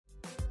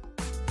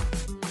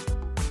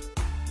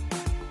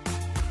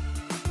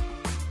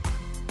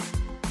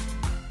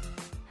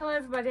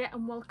everybody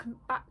and welcome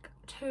back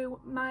to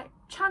my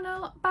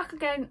channel, back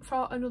again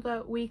for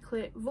another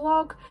weekly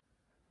vlog.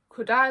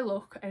 Could I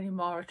look any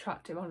more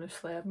attractive,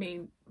 honestly? I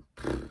mean,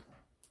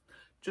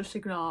 just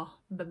ignore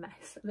the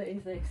mess that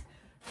is this.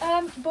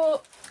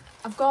 But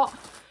I've got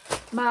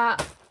my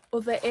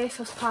other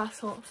ASOS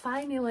parcel.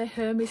 Finally,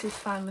 Hermes is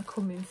finally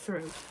coming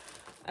through.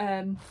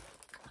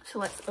 So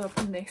let's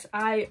open this.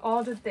 I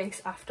ordered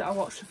this after I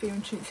watched Sophia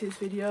and Chintz's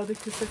video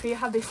because Sophia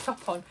had this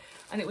top on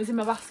and it was in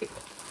my basket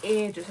for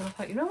ages, and I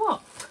thought, you know what,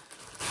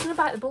 I'm just gonna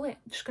bite the bullet,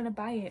 I'm just gonna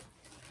buy it.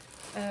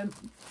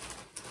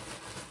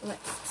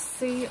 Let's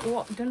see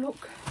what they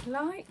look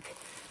like.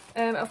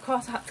 Of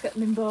course I had to get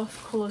them in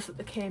both colours that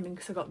they came in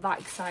because I got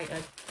that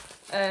excited.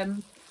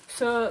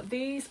 So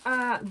these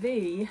are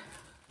the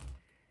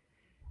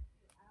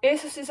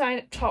ASOS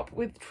design top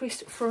with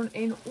twist front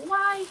in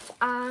white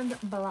and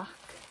black.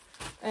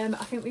 I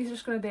think these are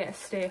just going to be a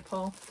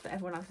staple that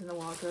everyone has in the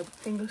wardrobe.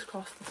 Fingers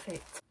crossed the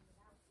fit.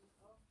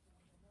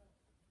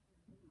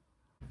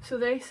 So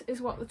this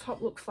is what the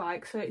top looks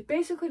like. So it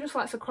basically just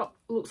looks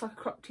like a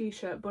crop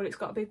t-shirt, but it's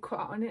got a big cut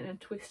out on it and a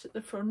twist at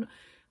the front.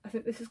 I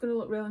think this is going to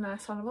look really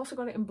nice on. I've also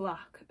got it in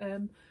black.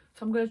 So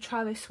I'm going to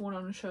try this one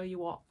on and show you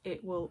what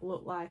it will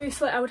look like.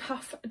 Obviously I would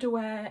have to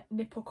wear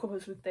nipple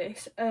covers with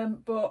this,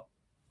 but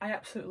I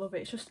absolutely love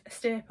it. It's just a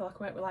staple. I can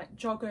wear it with like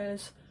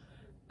joggers,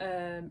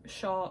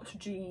 shorts,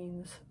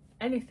 jeans,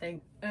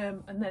 anything.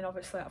 And then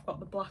obviously I've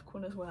got the black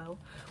one as well,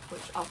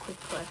 which I'll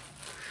quickly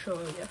show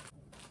you.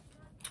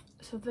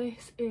 So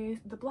this is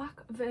the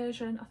black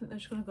version. I think they're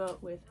just going to go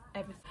with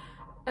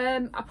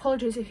everything.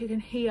 Apologies if you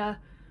can hear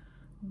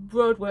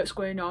roadworks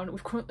going on.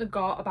 We've currently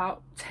got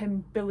about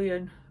 10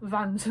 billion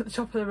vans at the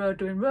top of the road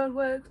doing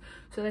roadworks,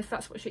 so if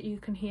that's what you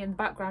can hear in the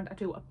background, I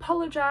do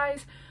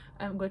apologise.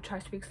 I'm going to try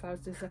to speak as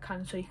loud as I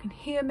can so you can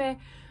hear me.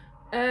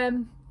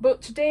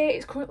 But today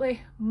it's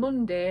currently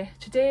Monday.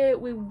 Today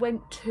we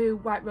went to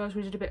White Rose,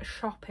 we did a bit of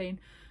shopping,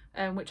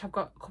 which I've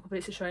got a couple of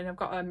bits to show you, and I've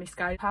got a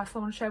misguided parcel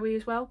I want to share with you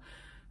as well.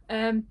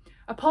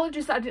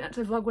 Apologies that I didn't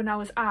actually vlog when I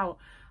was out.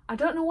 I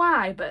don't know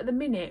why, but at the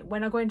minute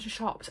when I go into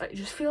shops it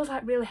just feels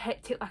like really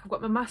hectic. Like I've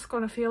got my mask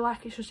on, I feel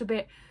like it's just a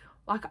bit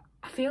like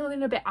I'm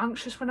feeling a bit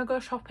anxious when I go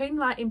shopping,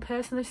 like in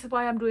person. This is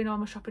why I'm doing all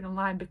my shopping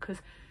online, because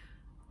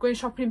going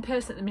shopping in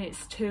person at the minute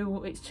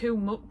it's too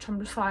much. I'm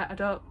just like I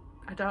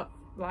don't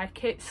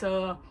like it,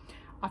 so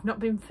I've not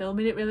been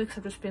filming it really because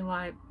I've just been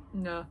like,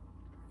 no,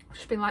 I've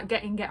just been like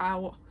get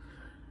out,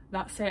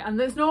 that's it. And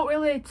there's not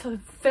really to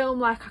film,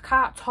 like I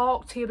can't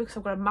talk to you because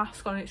I've got a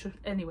mask on. It's just,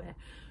 anyway,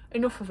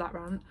 enough of that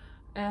rant.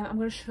 I'm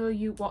going to show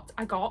you what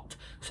I got.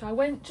 So I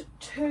went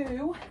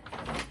to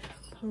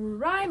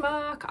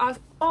Primark as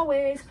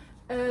always,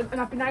 and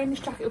I've been eyeing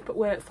this jacket up at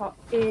work for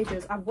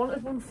ages. I've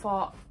wanted one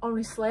for,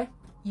 honestly,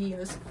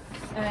 years,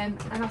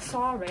 and I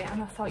saw it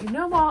and I thought, you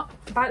know what,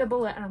 bite the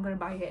bullet and I'm going to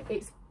buy it.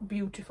 It's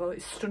beautiful,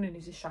 it's stunning,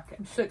 is this jacket.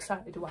 I'm so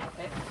excited about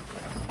it.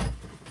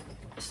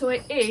 So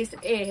it is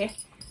a,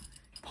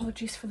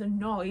 apologies for the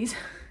noise,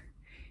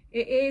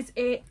 it is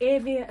a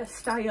aviator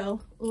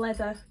style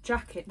leather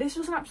jacket. This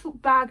was an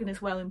absolute bargain as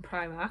well in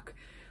Primark.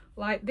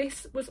 Like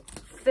this was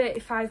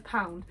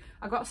 £35.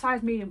 I got a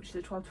size medium, which is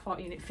a 12 to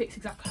 14. It fits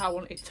exactly how I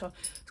want it to.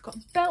 It's got a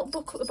belt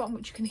buckle at the bottom,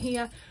 which you can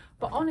hear.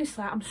 But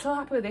honestly, I'm so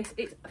happy with this.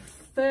 It's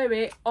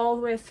furry all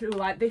the way through.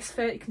 Like this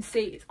fur, you can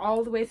see it's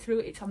all the way through.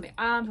 It's on the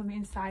arms, on the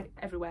inside,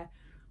 everywhere.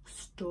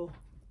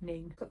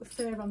 Stunning. Got the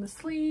fur on the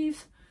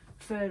sleeves,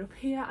 fur up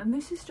here, and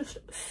this is just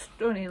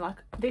stunning. Like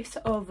this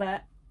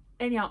over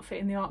any outfit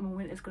in the autumn and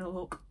winter is going to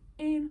look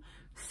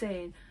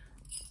insane.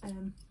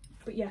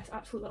 But yes,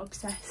 absolutely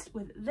obsessed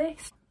with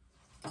this.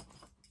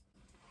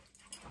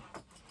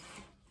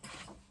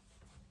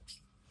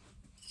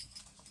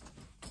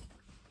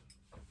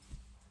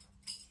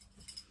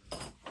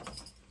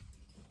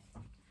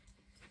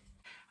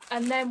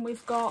 And then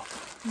we've got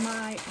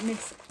my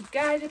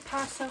misguided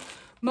parcel.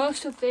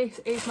 Most of this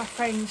is my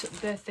friend's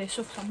birthday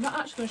stuff, so I'm not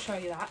actually going to show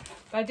you that.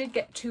 But I did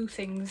get two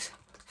things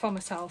for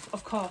myself.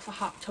 Of course, I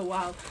had to,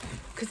 wow,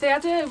 because they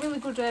had a really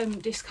good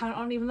discount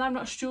on. Even though I'm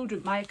not a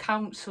student, my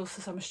account still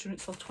says I'm a student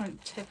till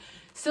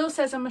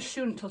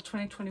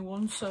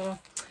 2021. So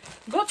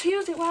I've got to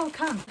use it while I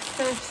can.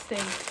 First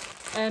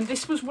thing,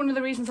 this was one of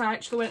the reasons I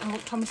actually went and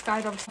looked on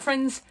Misguided. Obviously, my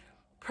friend's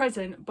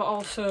present, but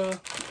also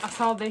I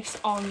saw this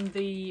on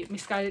the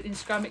Misguided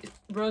Instagram. It's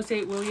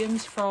Rosie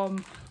Williams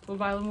from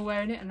Love Island were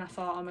wearing it, and I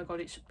thought, oh my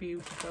god, it's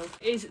beautiful.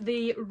 It is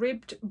the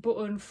ribbed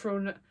button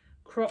front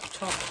crop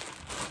top,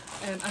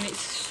 and it's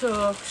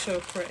so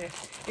pretty.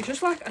 It's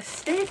just like a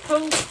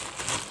staple,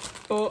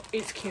 but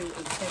it's cute at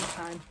the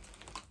same time.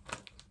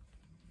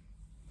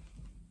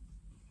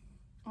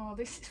 Oh,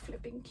 this is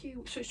flipping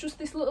cute. So it's just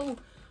this little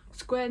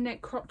square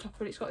neck crop top,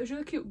 but it's got these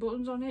really cute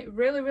buttons on it.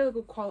 Really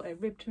good quality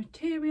ribbed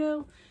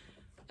material.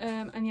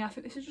 And yeah, I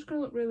think this is just going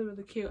to look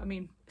really cute. I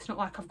mean, it's not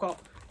like I've got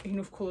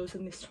enough colours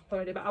in this top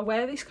already, but I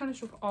wear this kind of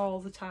stuff all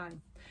the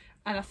time.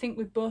 And I think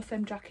with both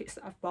them jackets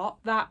that I've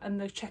bought, that and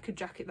the checkered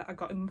jacket that I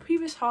got in my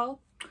previous haul,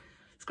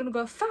 it's going to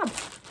go fab.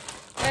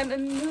 And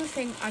another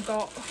thing I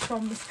got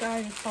from this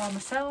guy for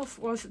myself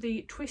was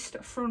the twist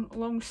front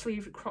long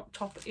sleeve crop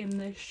top in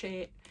the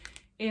shade,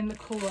 in the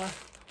colour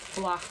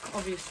black.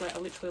 Obviously I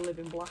literally live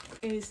in black.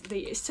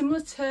 It's similar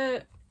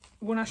to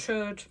one I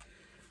showed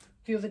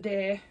the other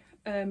day,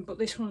 but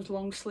this one's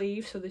long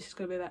sleeve, so this is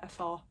going to be better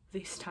for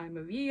this time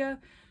of year.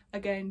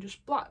 Again,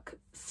 just black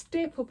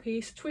staple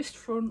piece, twist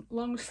front,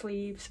 long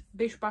sleeves,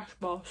 bish bash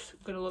boss,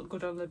 gonna look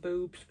good on the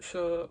boobs,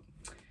 so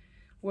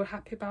we're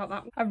happy about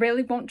that. I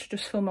really want to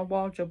just fill my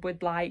wardrobe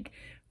with like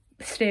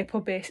staple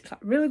basics,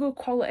 like really good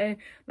quality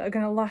that are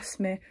gonna last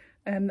me,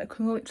 that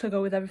can literally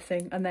go with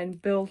everything, and then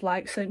build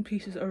like certain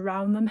pieces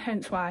around them,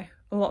 hence why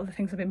a lot of the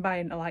things I've been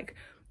buying are like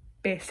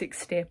basic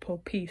staple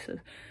pieces.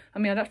 I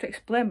mean, I'd have to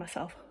explain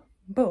myself,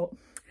 but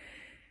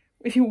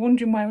if you're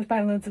wondering why I was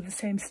buying loads of the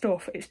same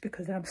stuff, it's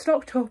because I'm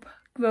stocked up,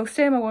 they'll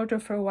stay in my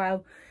wardrobe for a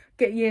while,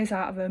 get years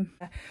out of them.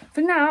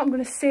 For now, I'm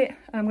going to sit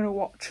and I'm going to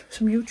watch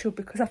some YouTube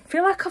because I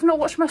feel like I've not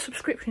watched my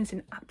subscriptions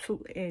in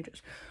absolutely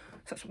ages.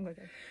 So that's what I'm going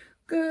to do.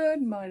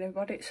 Good morning,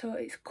 everybody. So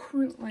it's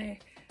currently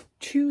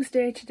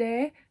Tuesday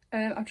today.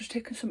 I've just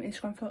taken some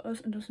Instagram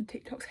photos and done some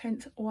TikToks,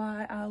 hence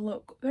why I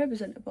look very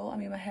presentable. I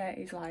mean, my hair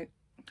is like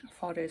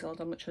 4 days old.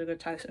 I'm literally going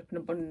to tie this up in a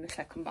bun in a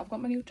second, but I've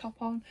got my new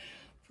top on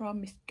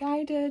from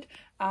Misguided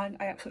and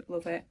I absolutely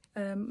love it.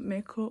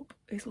 Makeup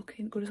is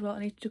looking good as well. I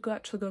need to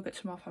actually go get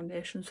some more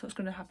foundation, so that's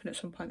going to happen at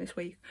some point this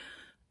week.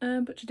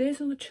 But today's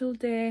another chill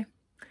day,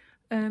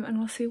 and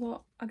I'll see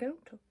what I get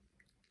up to.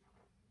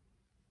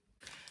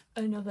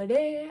 Another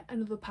day,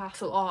 another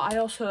parcel.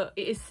 Oh,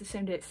 it is the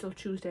same day, it's still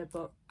Tuesday,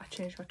 but I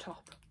changed my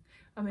top.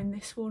 I'm in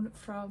this one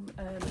from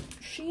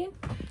Shein.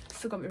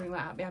 Still got my ring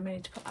light at me, I may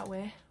need to put that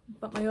away.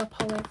 But my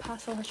OhPolly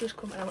parcel has just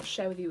come and I want to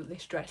share with you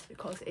this dress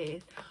because it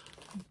is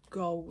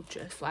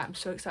gorgeous. Like, I'm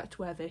so excited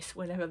to wear this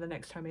whenever the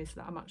next time is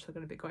that I'm actually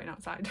going to be going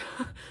outside.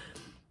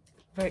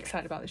 Very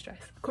excited about this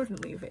dress. I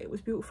couldn't leave it. It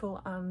was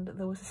beautiful and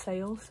there was a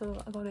sale,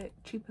 so I got it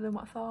cheaper than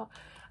what I thought,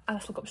 and I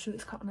still got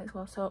student's cut on it as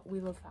well, so we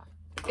love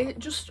that. Is it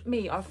just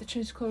me or have they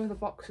changed the colour of the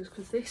boxes?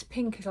 Because this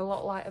pink is a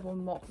lot lighter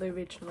than what they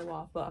originally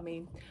were, but I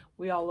mean,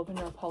 we all love a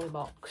OhPolly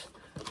box.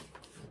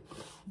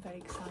 I'm very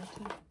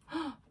excited.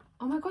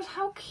 Oh my god,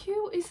 how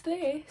cute is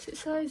this? It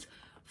says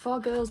for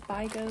girls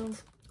by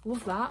girls.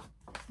 Love that.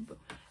 But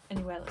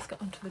anyway, let's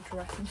get onto the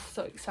dress. I'm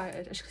so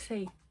excited. As you can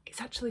see, it's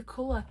actually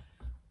colour.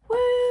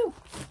 Woo!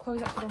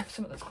 Chloe's actually gone for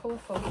something that's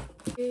colourful.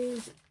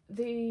 Is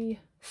the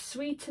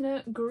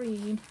sweetener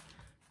green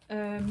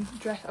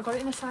dress. I got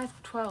it in a size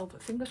 12,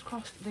 but fingers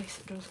crossed this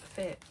does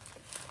fit.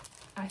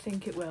 I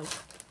think it will.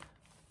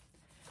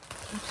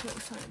 I'm so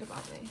excited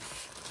about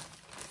this.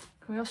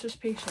 Can we also just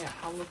appreciate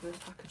how lovely the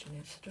packaging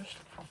is? Just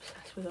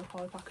obsessed with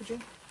OhPolly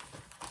packaging.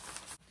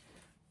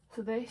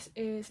 So this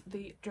is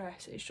the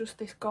dress. It's just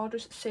this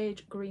gorgeous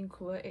sage green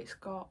colour. It's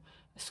got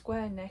a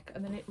square neck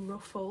and then it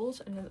ruffles,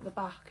 and then at the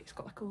back it's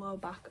got like a low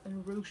back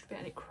and ruched bit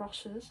and it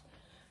crosses.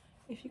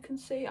 If you can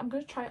see, I'm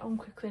going to try it on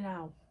quickly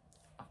now.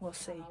 We'll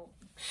see. How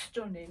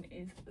stunning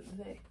is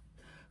this?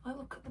 I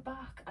look at the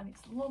back and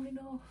it's long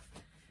enough,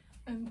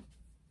 and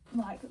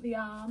like the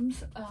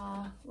arms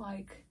are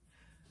like,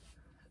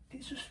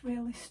 it's just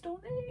really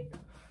stunning.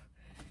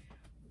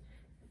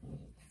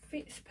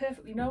 Fits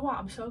perfectly. You know what,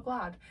 I'm so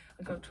glad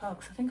I got 12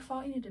 because I think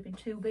 14 would have been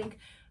too big.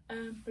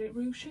 But it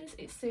ruches,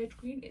 it's sage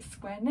green, it's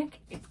square neck,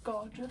 it's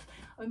gorgeous.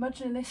 I'm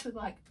imagining this with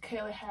like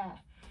curly hair,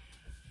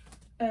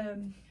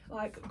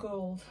 like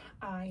gold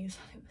eyes.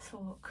 I think this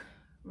will look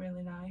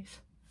really nice.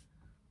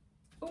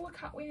 Oh, I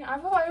can't wait. I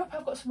hope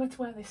I've got somewhere to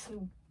wear this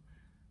soon.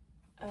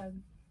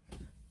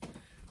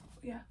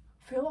 Yeah,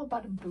 I feel all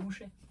bad and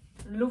bougie.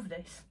 Love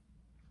this.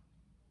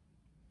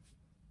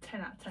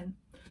 10 out of 10.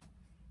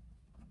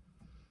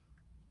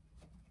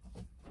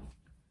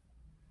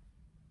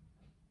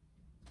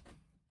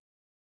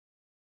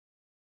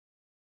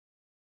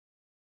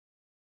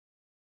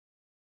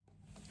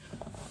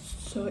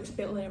 So it's a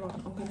bit later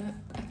on, I'm gonna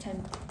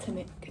attempt to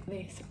make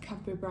this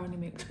Cadbury brownie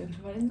mix because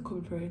I've had it in the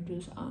cupboard for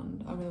ages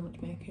and I really want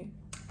to make it.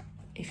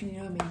 If you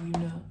know me, you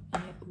know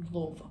I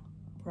love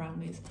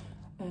brownies.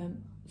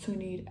 So we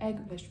need egg,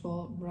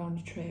 vegetable,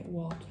 brownie tray,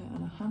 water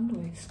and a hand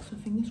whisk. So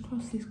fingers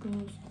crossed this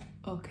goes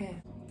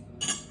okay.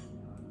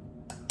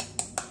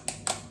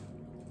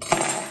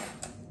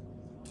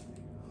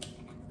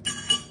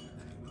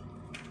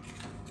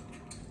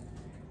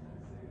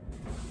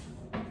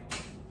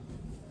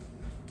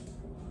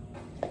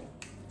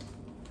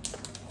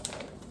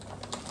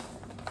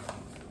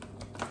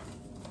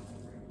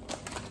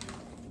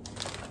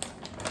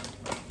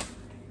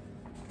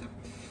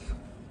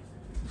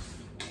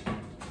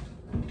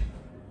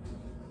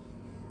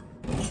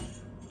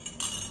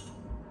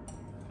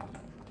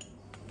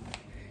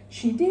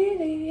 She did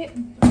it!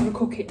 I'm gonna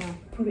cook it now.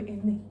 Put it in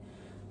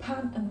the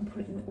pan and then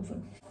put it in the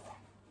oven.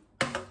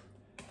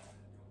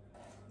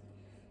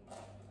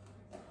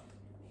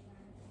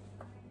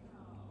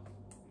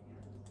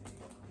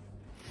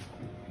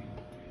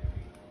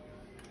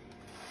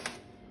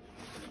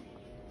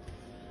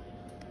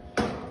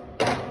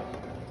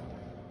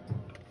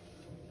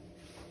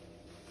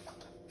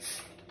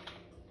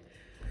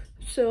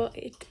 So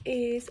it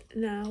is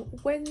now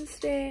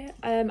Wednesday.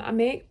 I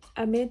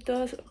made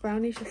those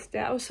brownies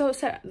yesterday. I was so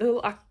upset.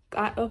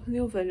 I opened the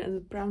oven and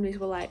the brownies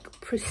were like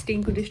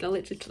pristine condition. I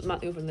literally took them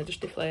out the oven, they just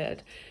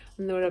deflated,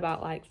 and they were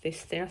about like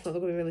this thin. I thought they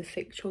were going to be really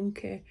thick,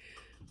 chunky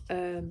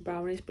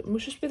brownies, but it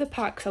must just be the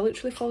pack, because I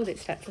literally followed it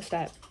step for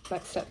step,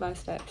 like step by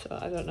step, so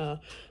I don't know.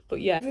 But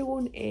yeah,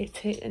 everyone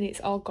ate it and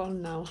it's all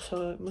gone now,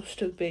 so it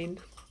must have been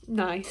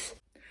nice.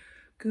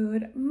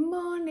 Good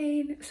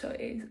morning. So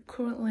it is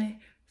currently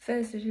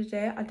Thursday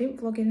today. I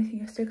didn't vlog anything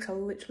yesterday because I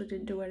literally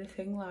didn't do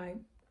anything, like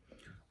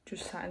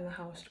just sat in the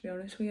house, to be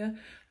honest with you.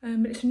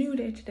 But it's a new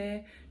day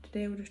today.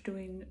 Today we're just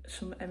doing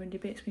some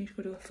errandy bits. We need to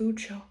go to a food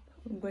shop.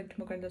 I'm going to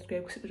my granddad's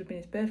grave because it would have been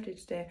his birthday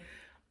today,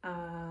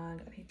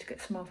 and I need to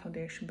get some more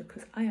foundation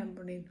because I am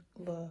running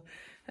low.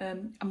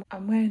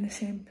 I'm wearing the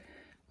same.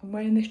 I'm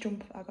wearing this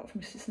jumper that I got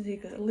from Sister Z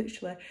because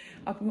literally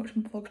I've been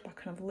watching my vlogs back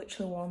and I've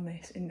literally worn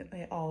this in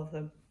all of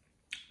them.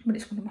 But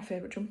it's one of my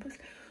favourite jumpers,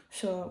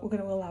 so we're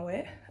going to allow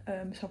it.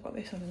 So I've got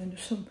this on and then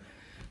just some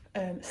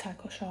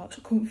cycle shorts,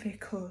 comfy,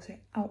 cosy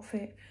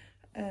outfit.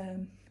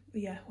 But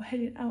yeah, we're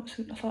heading out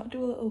soon. I thought I'd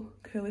do a little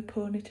curly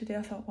pony today.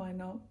 I thought, why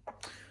not?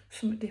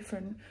 Something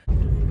different.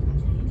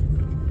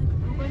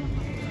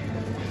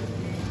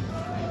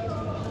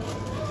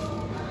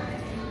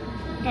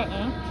 Don't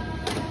know.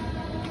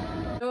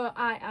 So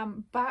I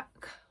am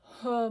back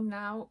home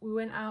now. We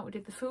went out, we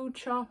did the food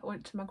shop, I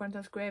went to my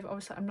granddad's grave.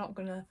 Obviously I'm not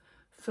going to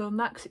film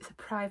that because it's a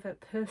private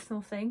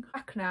personal thing.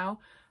 Back now,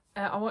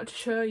 I want to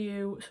show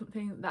you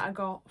something that I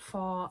got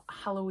for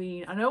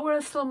Halloween. I know we're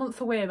still a month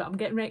away, but I'm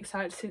getting really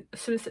excited. As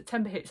soon as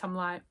September hits, I'm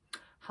like,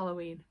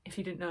 Halloween. If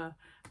you didn't know,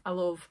 I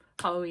love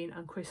Halloween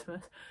and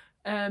Christmas.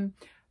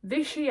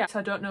 This year, so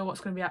I don't know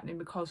what's going to be happening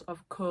because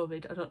of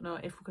COVID. I don't know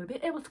if we're going to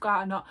be able to go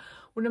out or not.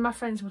 One of my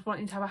friends was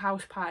wanting to have a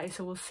house party,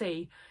 so we'll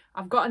see.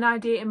 I've got an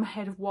idea in my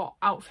head of what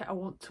outfit I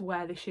want to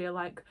wear this year,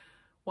 like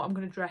what I'm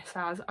going to dress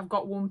as. I've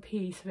got one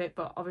piece of it,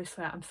 but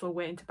obviously I'm still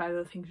waiting to buy the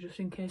other things just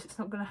in case it's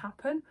not going to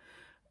happen.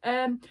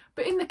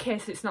 But in the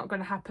case it's not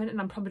going to happen, and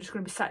I'm probably just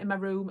going to be sat in my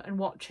room and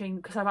watching,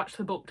 because I've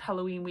actually booked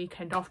Halloween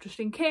weekend off just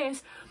in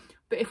case.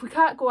 But if we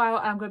can't go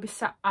out, I'm going to be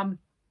sat.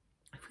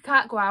 If we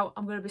can't go out,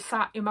 I'm going to be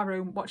sat in my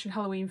room watching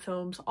Halloween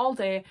films all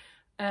day,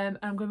 and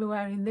I'm going to be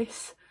wearing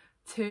this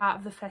to part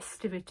of the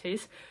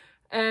festivities.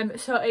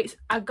 So it's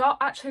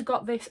actually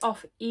got this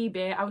off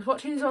eBay. I was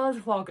watching Zola's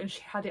vlog and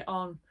she had it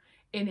on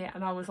in it,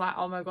 and I was like,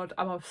 oh my god,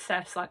 I'm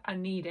obsessed, like I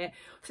need it.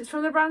 So it's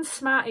from the brand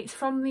Smart. It's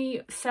from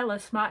the seller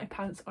Smarty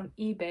Pants on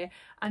eBay,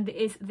 and it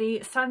is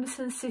the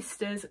Sanderson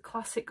Sisters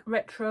classic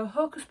retro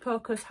Hocus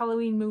Pocus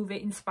Halloween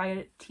movie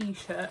inspired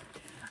t-shirt.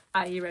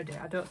 Are you ready?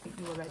 I don't think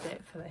you were ready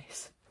for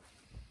this.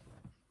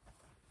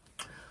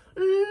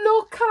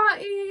 Look at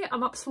it!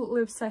 I'm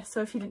absolutely obsessed.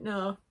 So if you didn't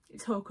know,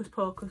 it's Hocus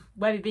Pocus.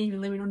 Where have you been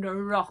even living under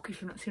a rock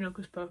if you've not seen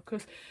Hocus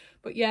Pocus?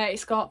 But yeah,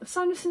 it's got the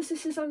Sanderson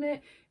Sisters on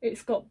it,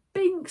 it's got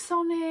Binks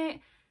on it,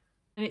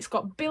 and it's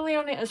got Billy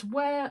on it as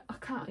well. I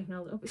can't even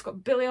hold it up. It's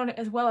got Billy on it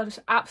as well. I just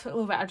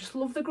absolutely love it. I just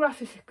love the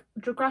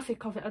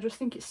graphic of it. I just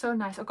think it's so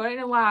nice. I got it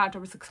in a large,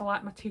 obviously, because I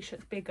like my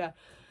t-shirts bigger.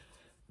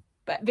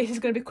 But this is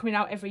going to be coming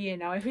out every year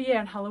now. Every year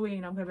on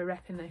Halloween, I'm going to be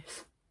repping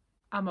this.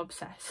 I'm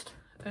obsessed.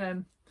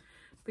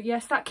 But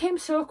yes, that came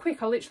so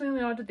quick. I literally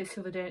only ordered this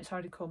the other day and it's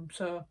already come.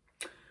 So,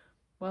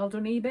 well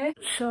done, eBay.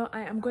 So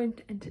I am going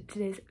to end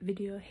today's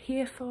video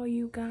here for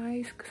you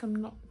guys, because I'm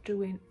not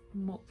doing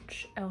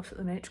much else at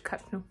the minute, just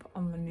catching up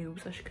on the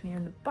news, as you can hear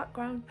in the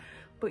background.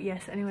 But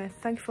yes, anyway,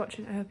 thank you for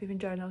watching. I hope you've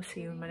enjoyed, and I'll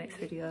see you in my next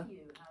video.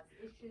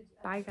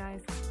 Bye,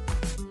 guys.